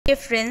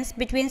difference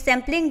between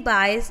sampling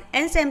bias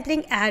and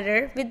sampling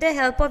error with the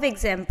help of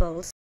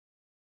examples.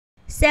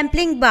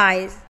 Sampling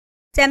bias.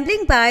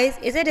 Sampling bias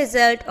is a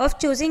result of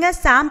choosing a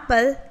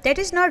sample that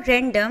is not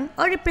random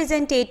or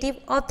representative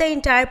of the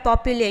entire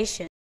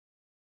population.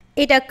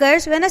 It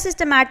occurs when a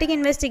systematic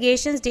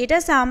investigation's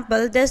data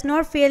sample does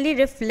not fairly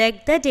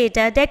reflect the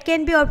data that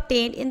can be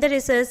obtained in the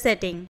research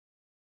setting.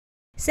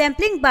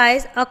 Sampling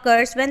bias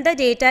occurs when the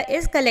data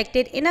is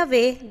collected in a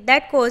way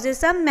that causes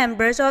some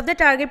members of the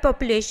target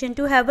population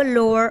to have a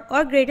lower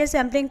or greater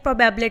sampling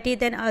probability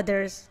than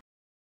others.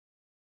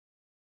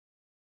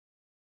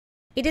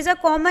 It is a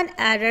common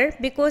error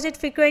because it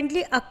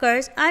frequently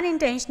occurs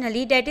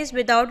unintentionally, that is,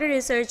 without a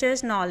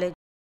researcher's knowledge.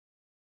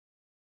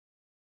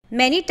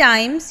 Many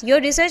times, your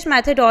research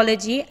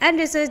methodology and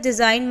research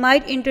design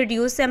might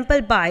introduce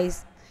sample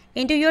bias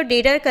into your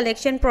data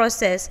collection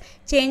process,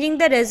 changing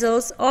the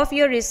results of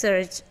your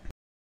research.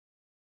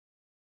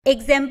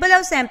 Example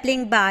of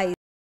sampling bias.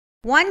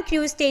 One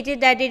crew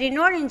stated that they did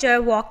not enjoy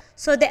walking,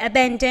 so they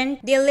abandoned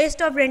their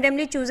list of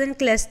randomly chosen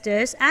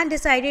clusters and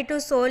decided to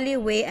solely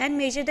weigh and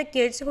measure the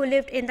kids who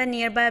lived in the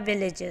nearby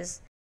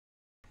villages.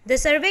 The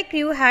survey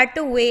crew had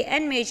to weigh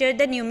and measure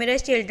the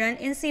numerous children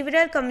in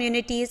several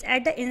communities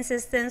at the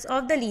insistence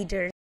of the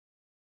leaders.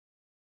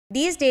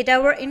 These data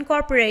were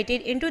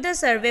incorporated into the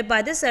survey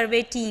by the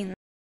survey team.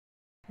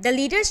 The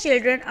leaders'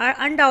 children are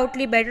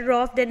undoubtedly better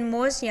off than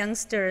most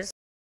youngsters.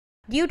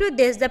 Due to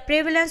this, the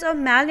prevalence of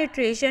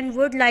malnutrition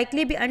would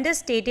likely be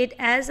understated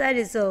as a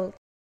result.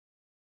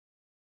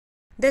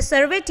 The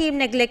survey team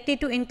neglected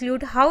to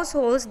include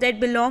households that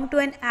belong to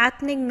an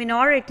ethnic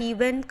minority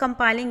when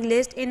compiling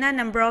lists in a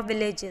number of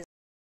villages.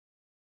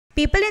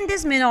 People in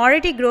this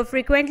minority group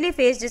frequently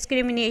face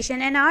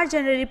discrimination and are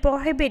generally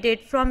prohibited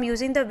from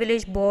using the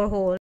village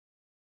borehole.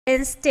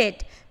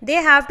 Instead, they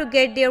have to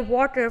get their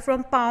water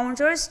from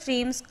ponds or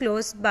streams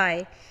close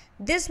by.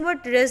 This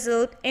would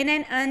result in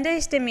an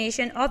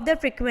underestimation of the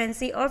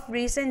frequency of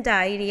recent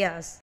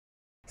diarrheas.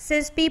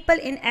 Since people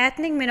in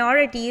ethnic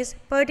minorities,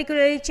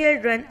 particularly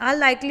children, are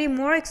likely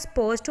more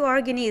exposed to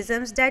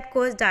organisms that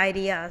cause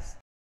diarrheas.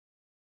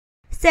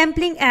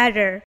 Sampling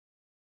error.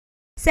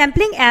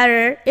 Sampling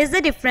error is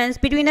the difference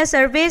between a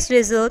survey's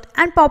result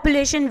and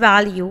population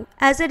value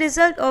as a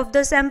result of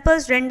the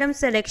sample's random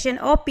selection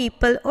of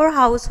people or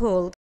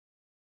households.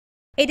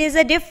 It is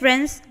a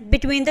difference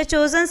between the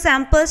chosen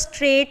sample's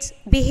traits,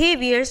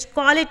 behaviors,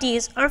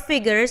 qualities, or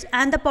figures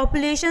and the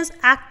population's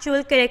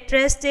actual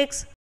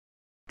characteristics,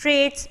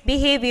 traits,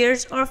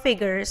 behaviors, or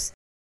figures.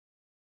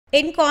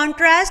 In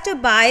contrast to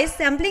bias,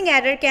 sampling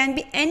error can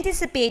be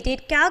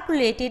anticipated,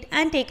 calculated,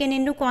 and taken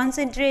into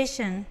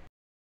consideration.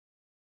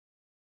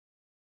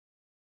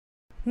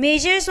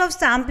 Measures of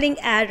sampling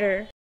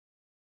error.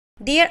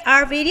 There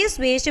are various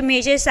ways to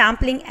measure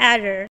sampling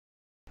error.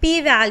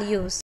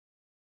 P-values,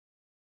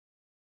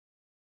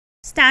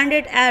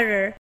 standard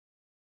error,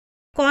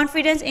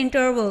 confidence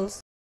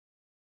intervals,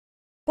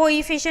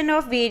 coefficient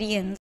of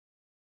variance.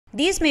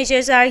 These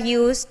measures are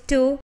used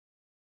to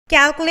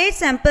calculate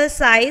sample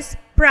size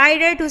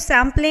prior to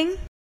sampling,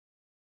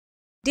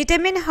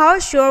 determine how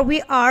sure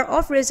we are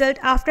of result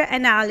after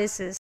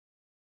analysis.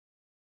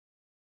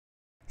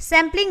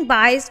 Sampling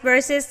bias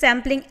versus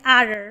sampling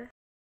error.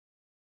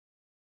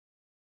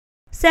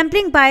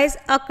 Sampling bias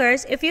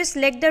occurs if you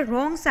select the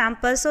wrong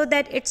sample so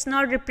that it's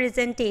not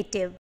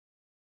representative,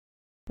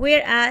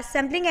 whereas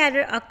sampling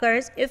error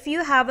occurs if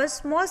you have a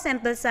small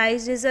sample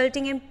size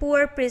resulting in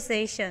poor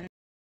precision.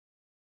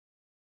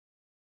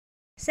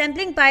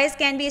 Sampling bias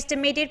can be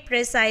estimated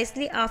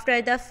precisely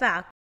after the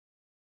fact,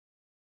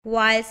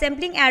 while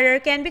sampling error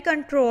can be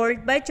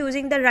controlled by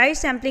choosing the right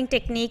sampling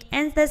technique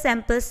and the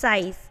sample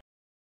size.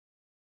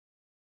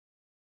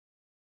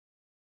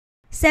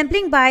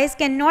 Sampling bias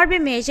cannot be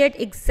measured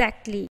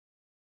exactly.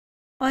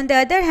 On the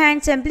other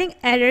hand, sampling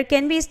error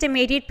can be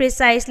estimated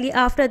precisely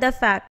after the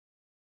fact.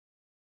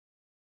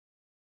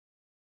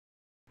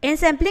 In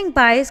sampling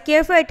bias,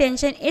 careful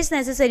attention is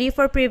necessary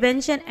for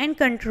prevention and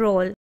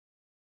control,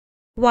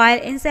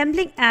 while in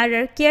sampling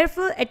error,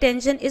 careful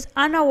attention is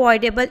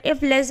unavoidable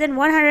if less than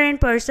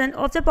 100%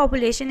 of the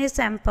population is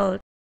sampled.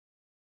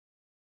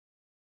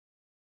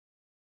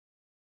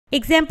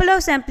 Example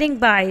of sampling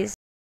bias.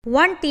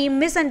 One team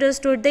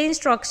misunderstood the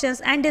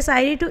instructions and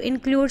decided to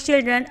include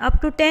children up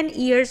to 10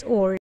 years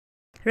old,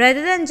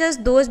 rather than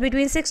just those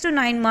between 6 to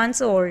 9 months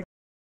old.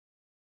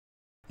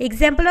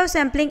 Example of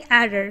sampling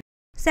error.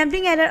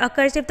 Sampling error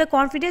occurs if the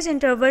confidence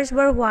intervals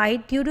were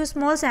wide due to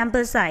small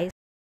sample size.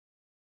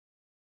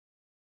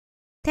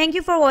 Thank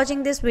you for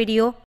watching this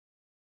video.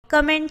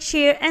 Comment,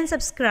 share and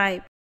subscribe.